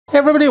Hey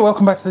everybody,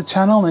 welcome back to the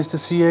channel. Nice to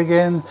see you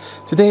again.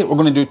 Today we're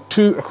going to do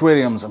two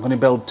aquariums. I'm going to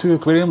build two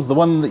aquariums. The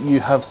one that you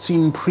have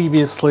seen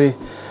previously,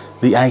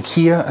 the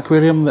IKEA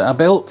aquarium that I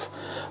built,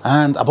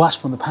 and a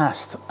blast from the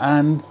past,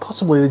 and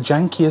possibly the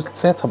jankiest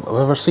setup I've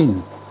ever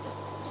seen.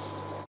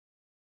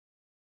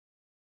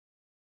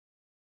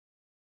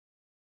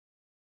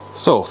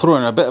 So, throw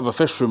in a bit of a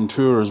fish room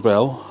tour as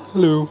well.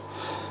 Hello.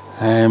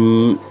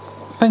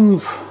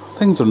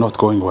 Things are not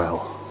going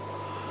well.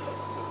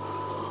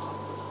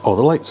 Oh,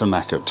 the lights are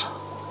knackered.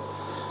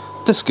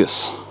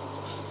 Discus,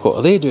 what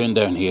are they doing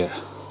down here?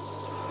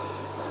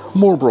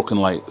 More broken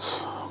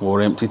lights, more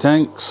empty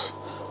tanks.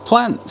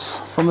 Plants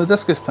from the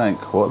discus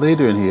tank, what are they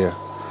doing here?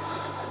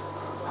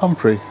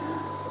 Humphrey.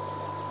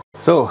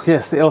 So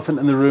yes, the elephant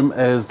in the room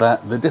is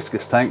that the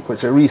discus tank,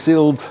 which I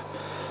resealed,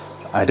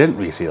 I didn't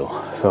reseal.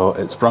 So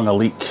it sprung a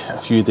leak a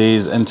few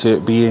days into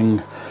it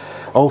being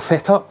all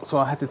set up, so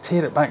I had to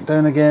tear it back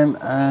down again,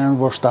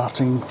 and we're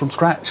starting from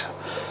scratch,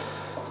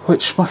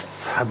 which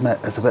must admit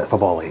is a bit of a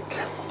ball ache.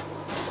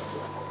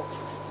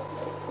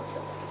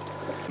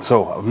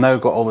 So I've now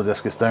got all the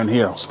discus down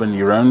here. I'll spin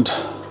you around.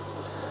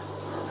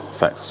 In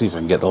fact, I'll see if I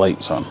can get the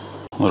lights on.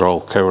 They're all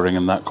cowering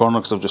in that corner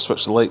because I've just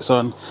switched the lights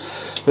on.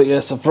 But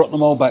yes, I've brought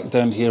them all back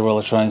down here while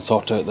I try and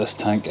sort out this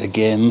tank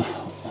again.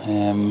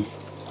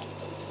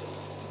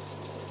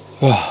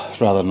 I'd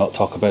rather not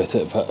talk about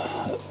it, but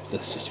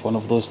it's just one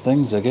of those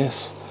things, I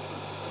guess.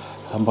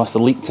 I must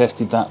have leak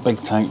tested that big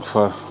tank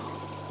for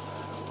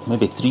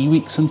maybe 3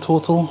 weeks in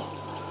total.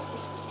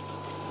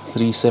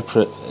 3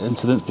 separate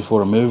incidents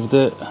before I moved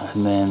it,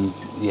 and then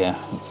yeah,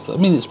 it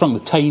sprung the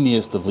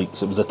tiniest of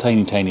leaks. It was a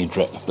tiny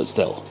drip, but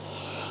still,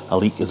 a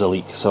leak is a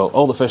leak. So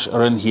all the fish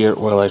are in here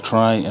while I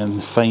try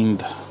and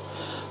find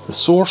the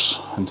source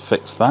and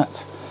fix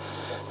that.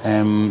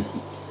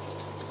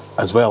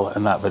 As well,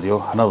 in that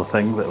video, another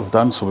thing that we've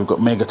done, so we've got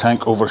mega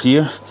tank over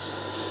here.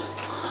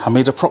 I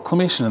made a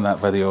proclamation in that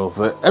video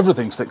that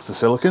everything sticks to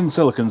silicone.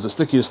 Silicone's the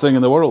stickiest thing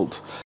in the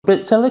world.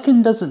 But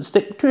silicone doesn't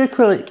stick to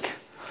acrylic.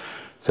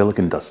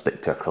 Silicone does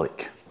stick to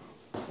acrylic.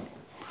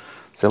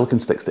 Silicone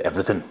sticks to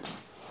everything.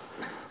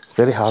 It's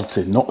very hard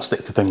to not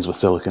stick to things with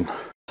silicone.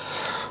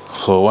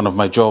 So one of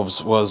my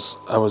jobs was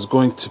I was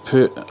going to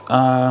put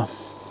a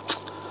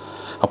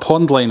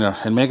pond liner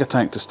in mega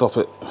tank to stop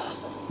it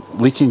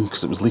leaking,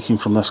 because it was leaking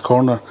from this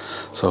corner.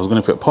 So I was going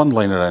to put a pond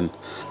liner in.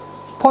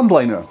 Pond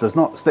liner does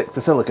not stick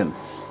to silicone,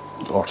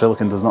 or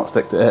silicone does not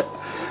stick to it.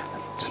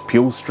 Just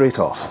peels straight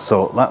off.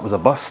 So that was a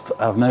bust.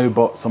 I've now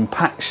bought some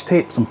patch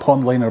tape, some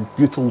pond liner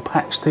butyl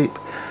patch tape,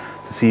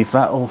 to see if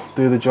that'll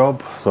do the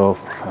job. So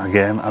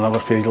again, another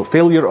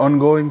failure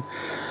ongoing.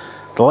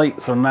 The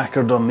lights are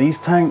knackered on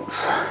these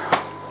tanks.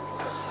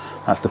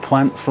 That's the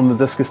plants from the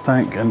discus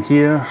tank in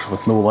here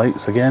with no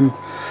lights again.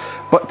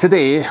 But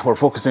today we're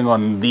focusing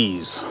on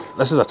these.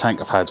 This is a tank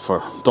I've had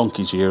for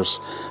donkey's years,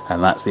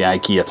 and that's the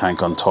IKEA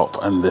tank on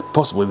top, and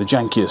possibly the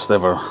jankiest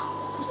ever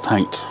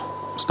tank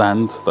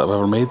stand that I've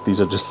ever made. These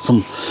are just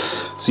some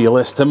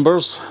CLS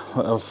timbers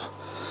that I've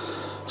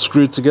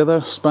screwed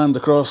together, spanned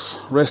across,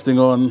 resting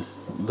on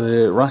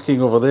the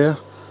racking over there.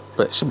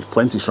 But it should be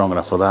plenty strong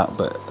enough for that.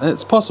 But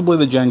it's possibly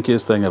the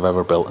jankiest thing I've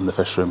ever built in the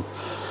fish room.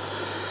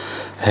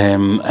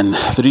 And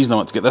the reason I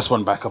want to get this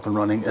one back up and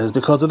running is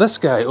because of this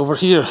guy over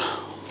here.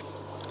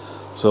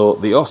 So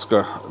the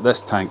Oscar,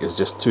 this tank is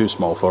just too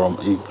small for him.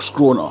 He's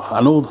grown,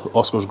 I know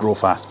Oscars grow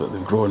fast, but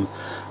they've grown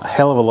a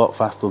hell of a lot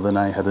faster than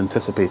I had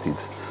anticipated.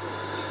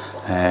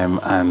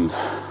 And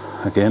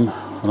again,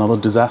 another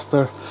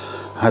disaster.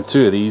 I had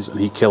 2 of these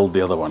and he killed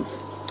the other one.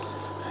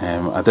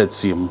 I did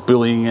see him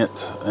bullying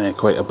it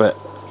quite a bit,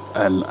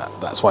 and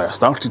that's why I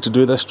started to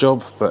do this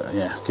job. But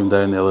yeah, came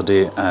down the other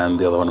day and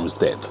the other one was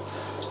dead.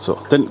 So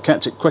didn't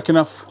catch it quick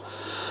enough.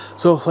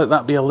 So let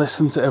that be a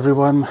lesson to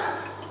everyone.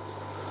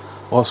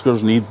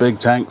 Oscars need big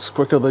tanks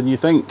quicker than you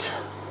think.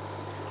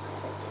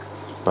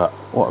 But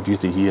what a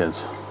beauty he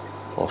is,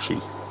 or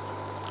she.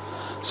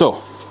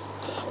 So,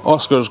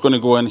 Oscar's going to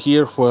go in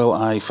here while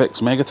I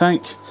fix mega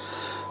tank.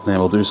 Then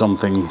we'll do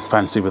something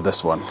fancy with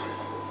this one.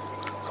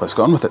 So let's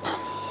get on with it.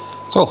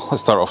 So let's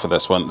start off with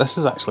this one. This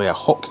is actually a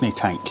Hockney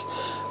tank.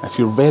 If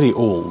you're very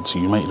old,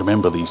 you might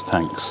remember these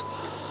tanks.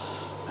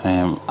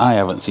 I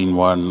haven't seen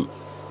one.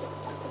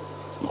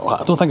 Well,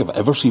 I don't think I've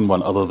ever seen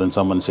one other than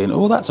someone saying,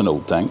 "Oh, that's an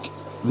old tank."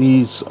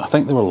 These, I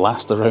think they were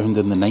last around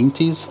in the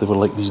 90s. They were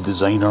like these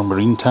designer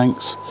marine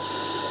tanks.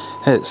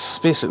 It's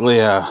basically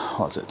a,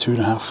 what's it,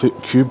 2.5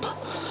 foot cube,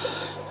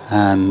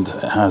 and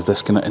it has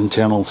this kind of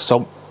internal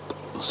sump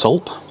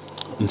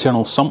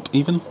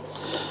even.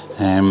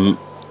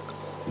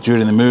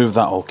 During the move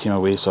that all came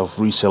away, so I've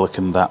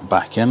re-siliconed that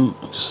back in,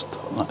 just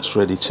that's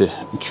ready to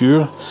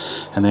cure.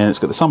 And then it's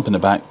got the sump in the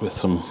back with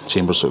some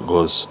chambers, so it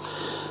goes,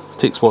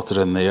 takes water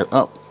in there,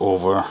 up,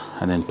 over,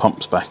 and then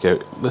pumps back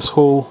out this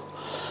hole.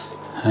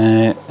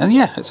 And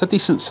yeah, it's a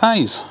decent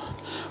size.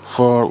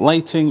 For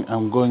lighting,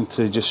 I'm going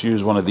to just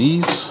use one of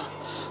these.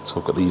 So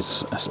I've got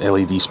this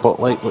LED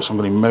spotlight, which I'm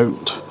going to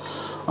mount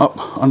up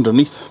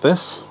underneath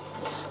this.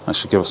 That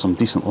should give us some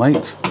decent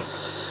light.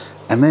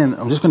 And then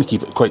I'm just going to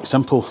keep it quite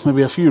simple,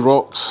 maybe a few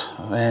rocks.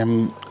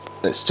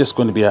 It's just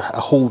going to be a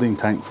holding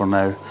tank for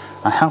now.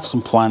 I have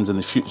some plans in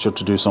the future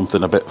to do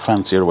something a bit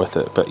fancier with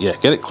it, but yeah,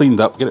 get it cleaned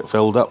up, get it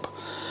filled up,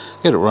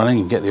 get it running,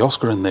 and get the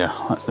Oscar in there.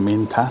 That's the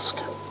main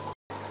task.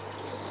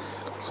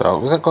 So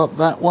we've got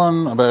that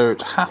one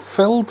about half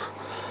filled,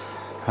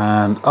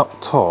 and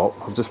up top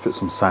I've just put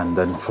some sand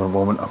in for a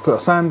moment. I've put a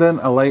sand in,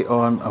 a light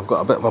on, I've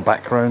got a bit of a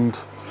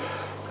background.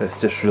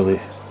 It's just really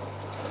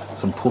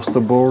some poster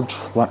board,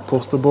 black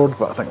poster board,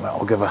 but I think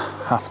that'll give a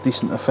half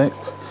decent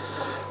effect.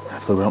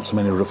 If there weren't so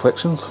many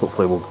reflections,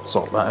 hopefully we'll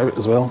sort that out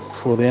as well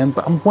before the end.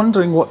 But I'm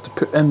wondering what to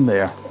put in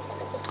there.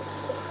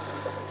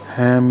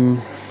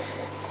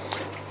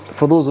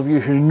 For those of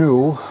you who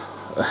know,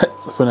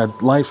 when I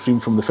live stream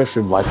from the fish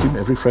room, live stream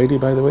every Friday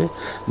by the way,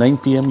 9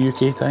 PM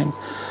UK time,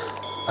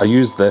 I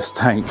use this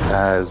tank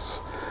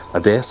as a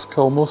desk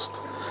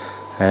almost.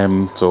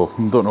 So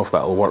don't know if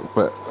that'll work,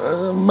 but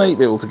I might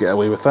be able to get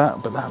away with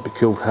that. But that'd be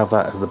cool to have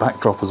that as the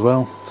backdrop as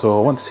well. So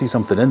I want to see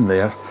something in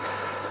there.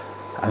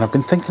 And I've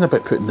been thinking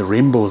about putting the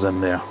rainbows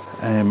in there.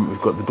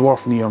 We've got the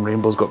dwarf neon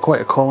rainbows, got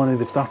quite a colony,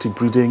 they've started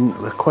breeding,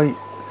 they're quite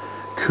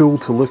cool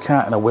to look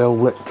at in a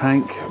well-lit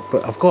tank,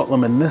 but I've got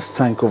them in this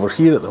tank over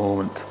here at the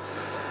moment.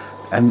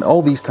 And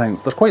all these tanks,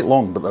 they're quite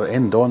long, but they're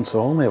end on, so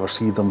I'll only ever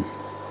see them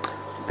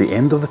at the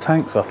end of the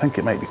tank, so I think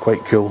it might be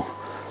quite cool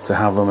to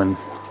have them in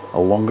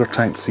a longer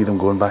tank, to see them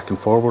going back and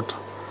forward.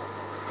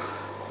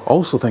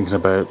 Also thinking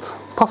about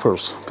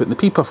puffers, putting the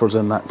pea puffers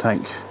in that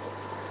tank.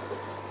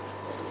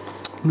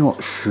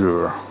 Not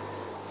sure.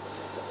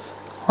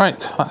 Right,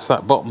 that's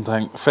that bottom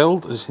tank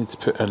filled. I just need to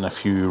put in a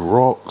few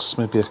rocks,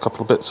 maybe a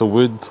couple of bits of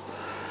wood,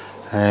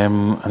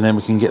 and then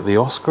we can get the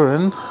Oscar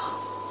in,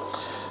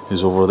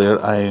 who's over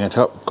there eyeing it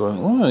up, going,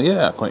 oh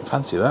yeah, I quite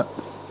fancy that.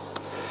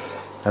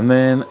 And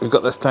then we've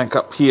got this tank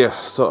up here,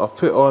 so I've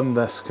put on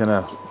this kind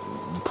of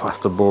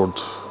plasterboard,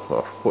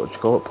 or what do you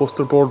call it,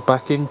 poster board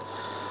backing.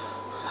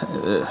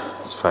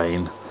 It's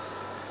fine.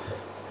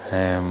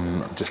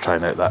 I'm just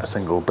trying out that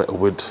single bit of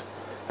wood.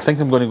 I think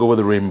I'm going to go with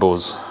the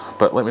rainbows,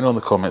 but let me know in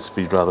the comments if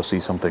you'd rather see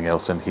something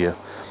else in here.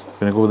 I'm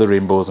going to go with the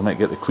rainbows. I might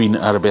get the Queen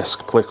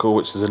Arabesque Pleco,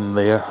 which is in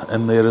there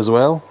as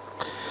well.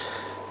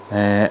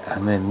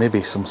 And then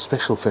maybe some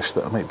special fish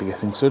that I might be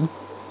getting soon.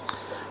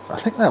 I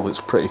think that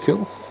looks pretty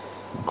cool.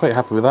 I'm quite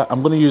happy with that.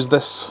 I'm going to use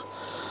this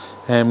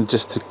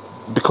just to,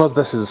 because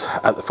this is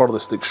at the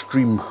furthest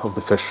extreme of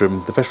the fish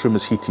room. The fish room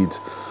is heated,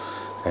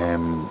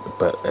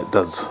 but it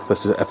does.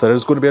 This is, if there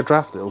is going to be a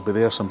draft, it'll be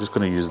there. So I'm just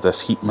going to use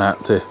this heat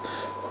mat to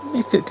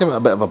make it, give it a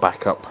bit of a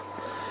backup,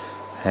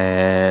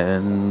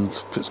 and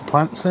put some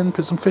plants in,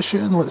 put some fish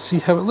in. Let's see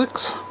how it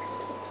looks.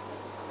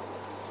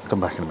 Come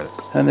back in a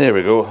minute. And there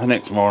we go. The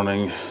next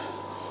morning,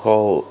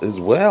 all is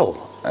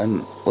well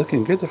and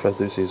looking good, if I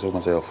do say so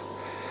myself.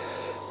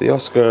 The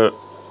Oscar,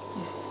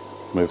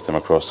 moved him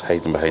across,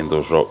 hiding behind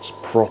those rocks,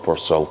 proper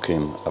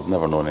sulking. I've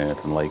never known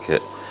anything like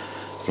it.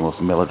 It's the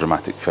most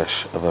melodramatic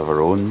fish I've ever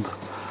owned.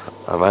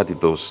 I've added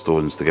those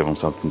stones to give him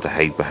something to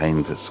hide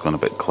behind. It's gone a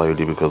bit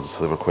cloudy because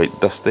they were quite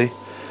dusty,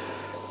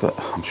 but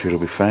I'm sure he'll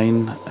be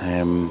fine.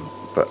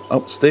 But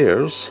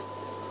upstairs,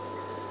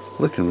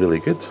 looking really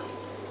good.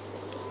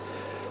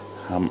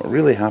 I'm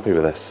really happy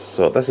with this.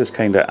 So this is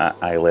kind of at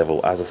eye level.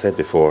 As I said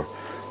before,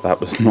 that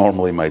was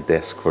normally my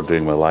desk for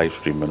doing my live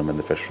stream when I'm in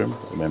the fish room.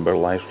 Remember,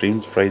 live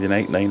streams Friday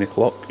night, 9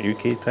 o'clock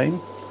UK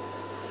time.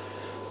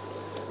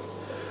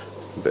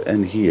 But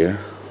in here,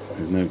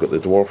 we've now got the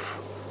dwarf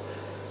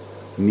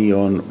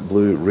neon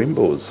blue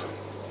rainbows.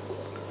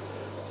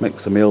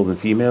 Mix of males and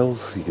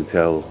females. You can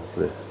tell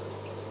the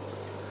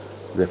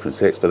different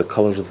sex by the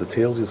colours of the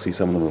tails. You'll see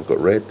some of them have got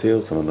red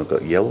tails, some of them have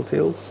got yellow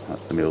tails.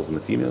 That's the males and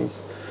the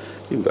females.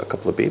 Even got a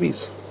couple of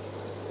babies.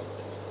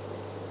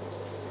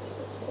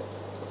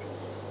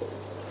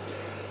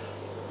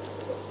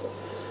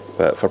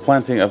 But for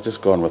planting, I've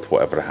just gone with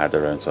whatever I had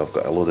around. So I've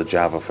got a load of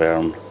Java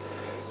fern,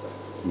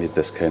 made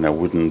this kind of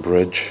wooden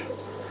bridge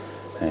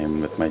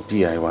with my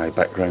DIY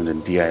background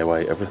and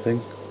DIY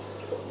everything.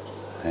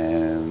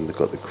 And they've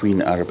got the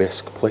Queen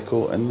Arabesque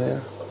Pleco in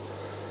there.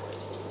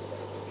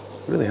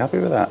 Really happy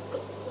with that.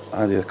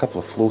 I added a couple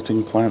of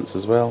floating plants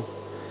as well.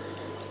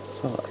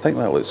 So I think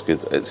that looks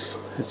good. It's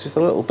just a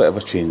little bit of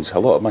a change. A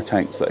lot of my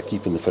tanks that I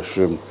keep in the fish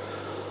room,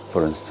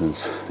 for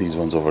instance, these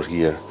ones over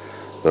here,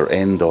 they're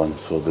end on,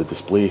 so the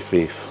display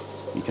face,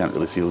 you can't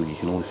really see, you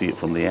can only see it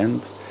from the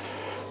end.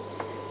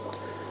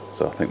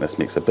 So I think this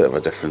makes a bit of a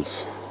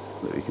difference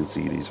that you can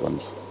see these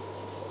ones.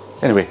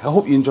 Anyway, I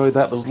hope you enjoyed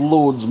that. There's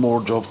loads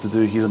more jobs to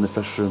do here in the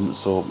fish room,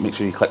 so make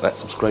sure you click that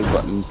subscribe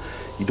button.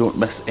 You don't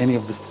miss any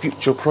of the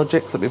future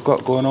projects that we've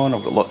got going on.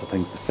 I've got lots of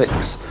things to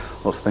fix,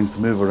 lots of things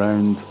to move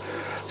around,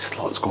 just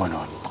lots going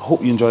on. I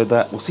hope you enjoyed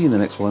that. We'll see you in the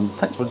next one.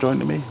 Thanks for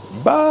joining me.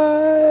 Bye!